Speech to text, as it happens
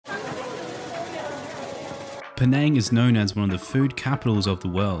Penang is known as one of the food capitals of the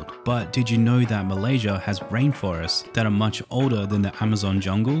world, but did you know that Malaysia has rainforests that are much older than the Amazon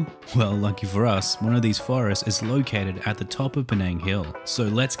jungle? Well, lucky for us, one of these forests is located at the top of Penang Hill, so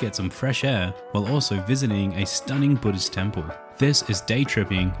let's get some fresh air while also visiting a stunning Buddhist temple. This is day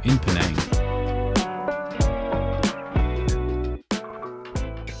tripping in Penang.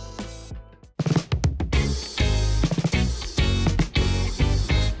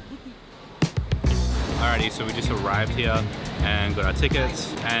 Alrighty, so we just arrived here and got our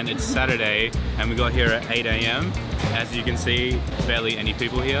tickets, and it's Saturday and we got here at 8 AM. As you can see, barely any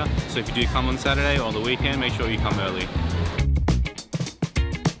people here, so if you do come on Saturday or the weekend, make sure you come early.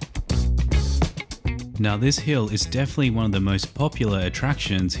 Now this hill is definitely one of the most popular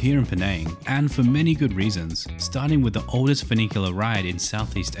attractions here in Penang, and for many good reasons. Starting with the oldest funicular ride in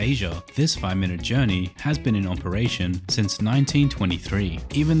Southeast Asia, this 5-minute journey has been in operation since 1923.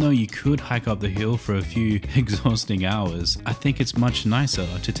 Even though you could hike up the hill for a few exhausting hours, I think it's much nicer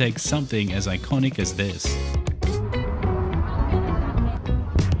to take something as iconic as this.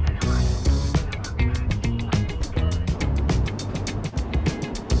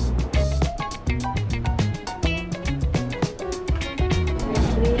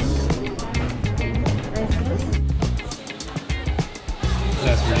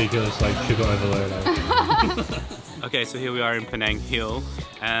 That's ridiculous, like sugar overload. Okay, so here we are in Penang Hill,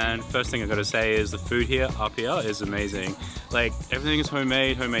 and first thing I gotta say is the food here, up here, is amazing. Like, everything is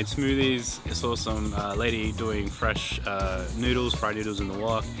homemade smoothies. I saw some lady doing fresh noodles, fried noodles in the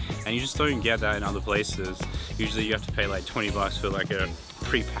wok, and you just don't get that in other places. Usually you have to pay like 20 bucks for like a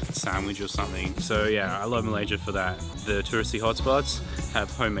pre-packed sandwich or something. So yeah, I love Malaysia for that. The touristy hotspots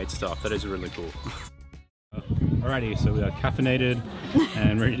have homemade stuff. That is really cool. Alrighty, so we are caffeinated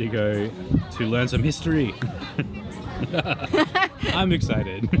and ready to go to learn some history. I'm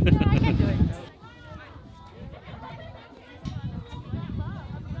excited.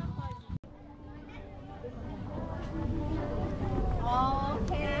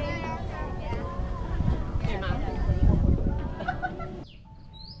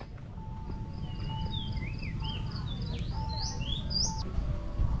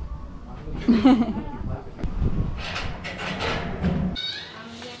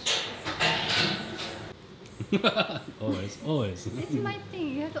 Always. It's my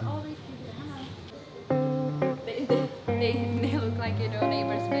thing, you have to always do that. They look like, you know,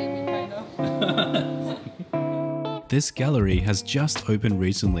 neighbors maybe, kind of. This gallery has just opened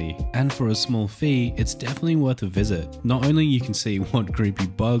recently, and for a small fee, it's definitely worth a visit. Not only you can see what creepy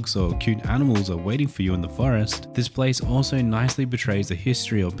bugs or cute animals are waiting for you in the forest, this place also nicely portrays the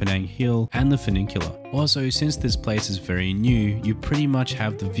history of Penang Hill and the Funicular. Also, since this place is very new, you pretty much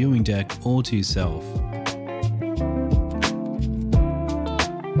have the viewing deck all to yourself.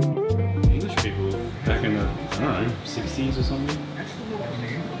 Back in the, I don't know, 60s or something.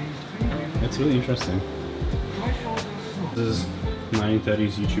 That's really interesting. This is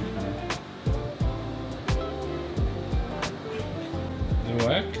 1930s YouTube channel. Does it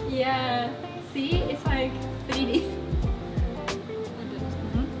work? Yeah, see? It's like 3D.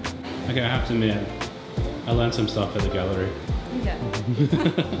 Okay, I have to admit, I learned some stuff at the gallery. Yeah.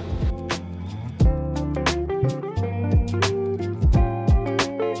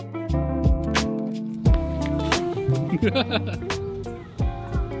 I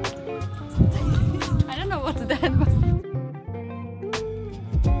don't know what's that.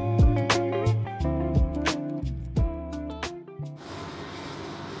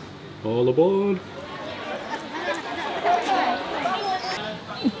 All aboard!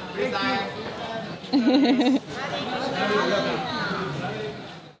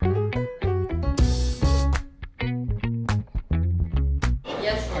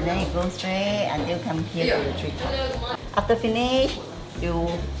 And then you go straight until come here to the treetop. After finish, you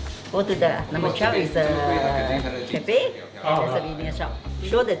go to the number 12 is a cafe. There's a souvenir shop.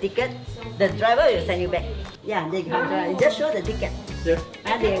 Show the ticket. The driver will send you back. Yeah, they can drive. Just show the ticket.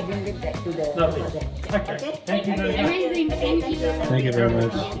 And they will bring it back to the hotel. Okay. Thank you very much. Amazing, thank you. Thank you very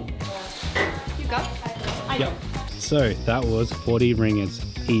much. You got? Yep. So that was 40 ringgits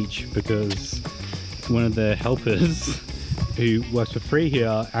each, because one of the helpers who works for free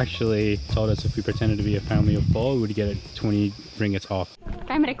here actually told us if we pretended to be a family of 4, we would get 20 ringgits off.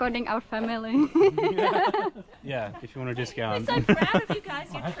 I'm recording our family. Yeah, if you want a discount. I'm so proud of you guys,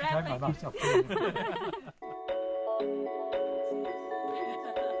 you're traveling.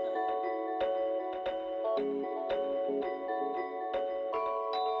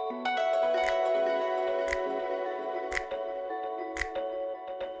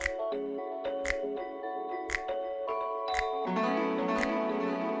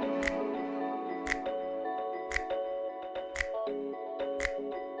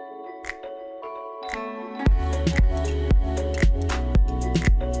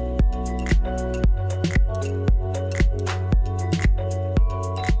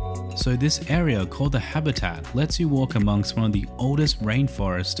 So this area called the habitat lets you walk amongst one of the oldest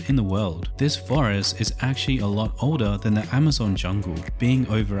rainforests in the world. This forest is actually a lot older than the Amazon jungle. Being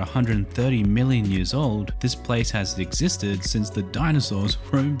over 130 million years old, this place has existed since the dinosaurs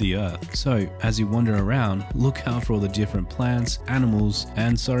roamed the earth. So as you wander around, look out for all the different plants, animals,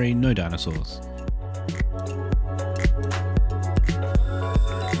 and sorry, no dinosaurs.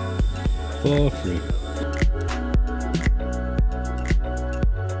 For free.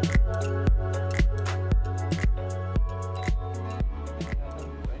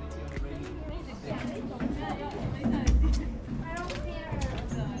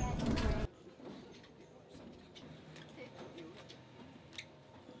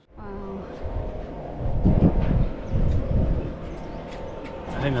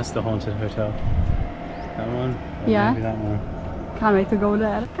 I think that's the haunted hotel. That one? Or Yeah. maybe that one. Can't wait to go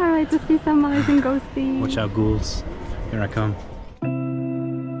there. Can't wait to see some Malaysian ghosties. Watch out, ghouls. Here I come.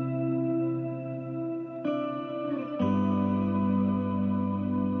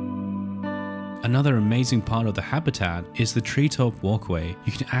 Another amazing part of the habitat is the treetop walkway.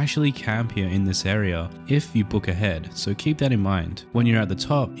 You can actually camp here in this area if you book ahead, so keep that in mind. When you're at the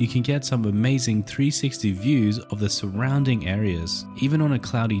top, you can get some amazing 360 views of the surrounding areas. Even on a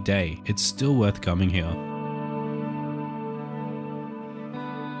cloudy day, it's still worth coming here.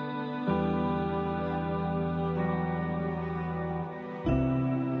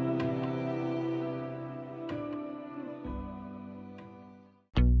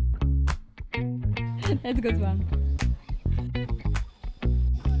 That's a good one.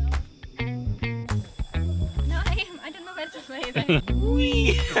 No, I don't know where to play that.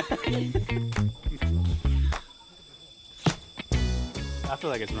 I feel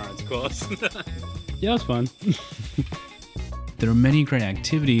like it's run its course. Yeah, it was fun. There are many great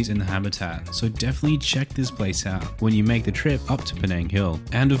activities in the habitat, so definitely check this place out when you make the trip up to Penang Hill.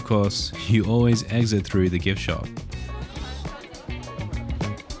 And of course, you always exit through the gift shop.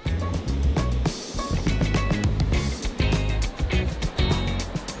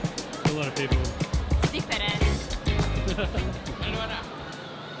 A lot of people. Different.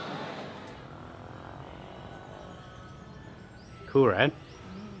 Cool, right?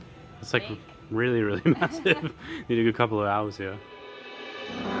 It's like really, really massive. Need a good couple of hours here.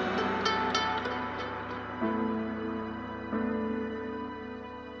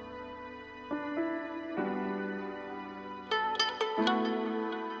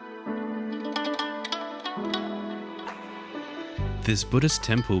 This Buddhist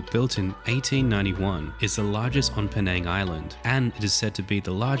temple, built in 1891, is the largest on Penang Island, and it is said to be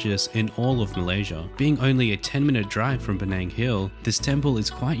the largest in all of Malaysia. Being only a 10-minute drive from Penang Hill, this temple is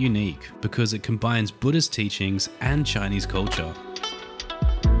quite unique because it combines Buddhist teachings and Chinese culture.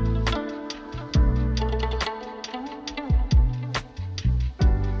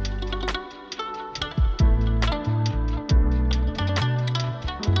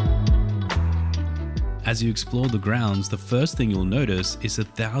 As you explore the grounds, the first thing you'll notice is the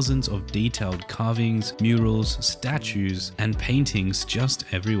thousands of detailed carvings, murals, statues, and paintings just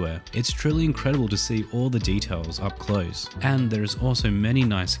everywhere. It's truly incredible to see all the details up close. And there's also many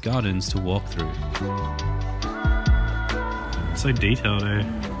nice gardens to walk through. So detailed, eh?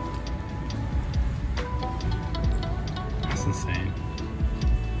 That's insane.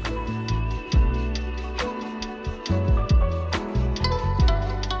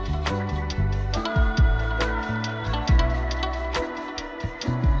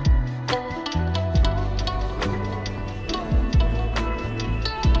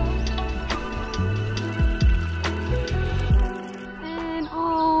 And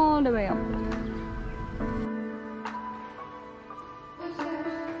all the way up.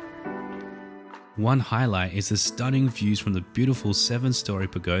 One highlight is the stunning views from the beautiful 7-story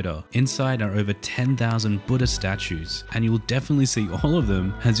pagoda. Inside are over 10,000 Buddha statues, and you will definitely see all of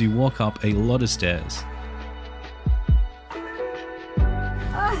them as you walk up a lot of stairs.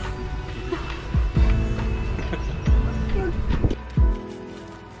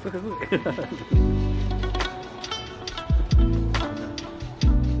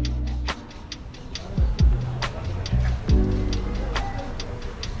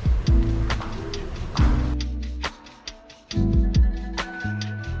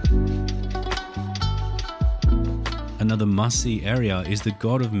 Another must-see area is the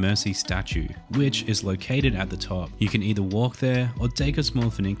God of Mercy statue, which is located at the top. You can either walk there or take a small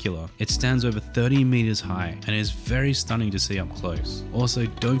funicular. It stands over 30 meters high and is very stunning to see up close. Also,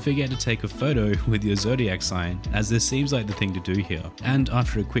 don't forget to take a photo with your zodiac sign, as this seems like the thing to do here. And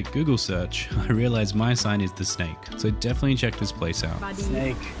after a quick Google search, I realized my sign is the snake, so definitely check this place out.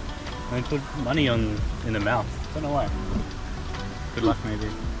 Snake. Don't put money in the mouth. Don't know why. Good luck, maybe.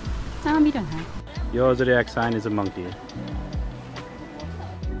 No, we don't have. Your zodiac sign is a monkey.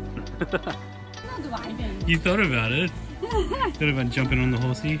 You thought about it? Thought about jumping on the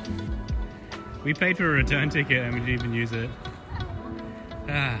horsey? We paid for a return ticket and we didn't even use it.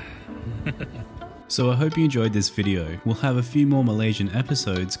 So I hope you enjoyed this video. We'll have a few more Malaysian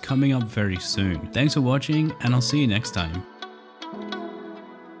episodes coming up very soon. Thanks for watching and I'll see you next time.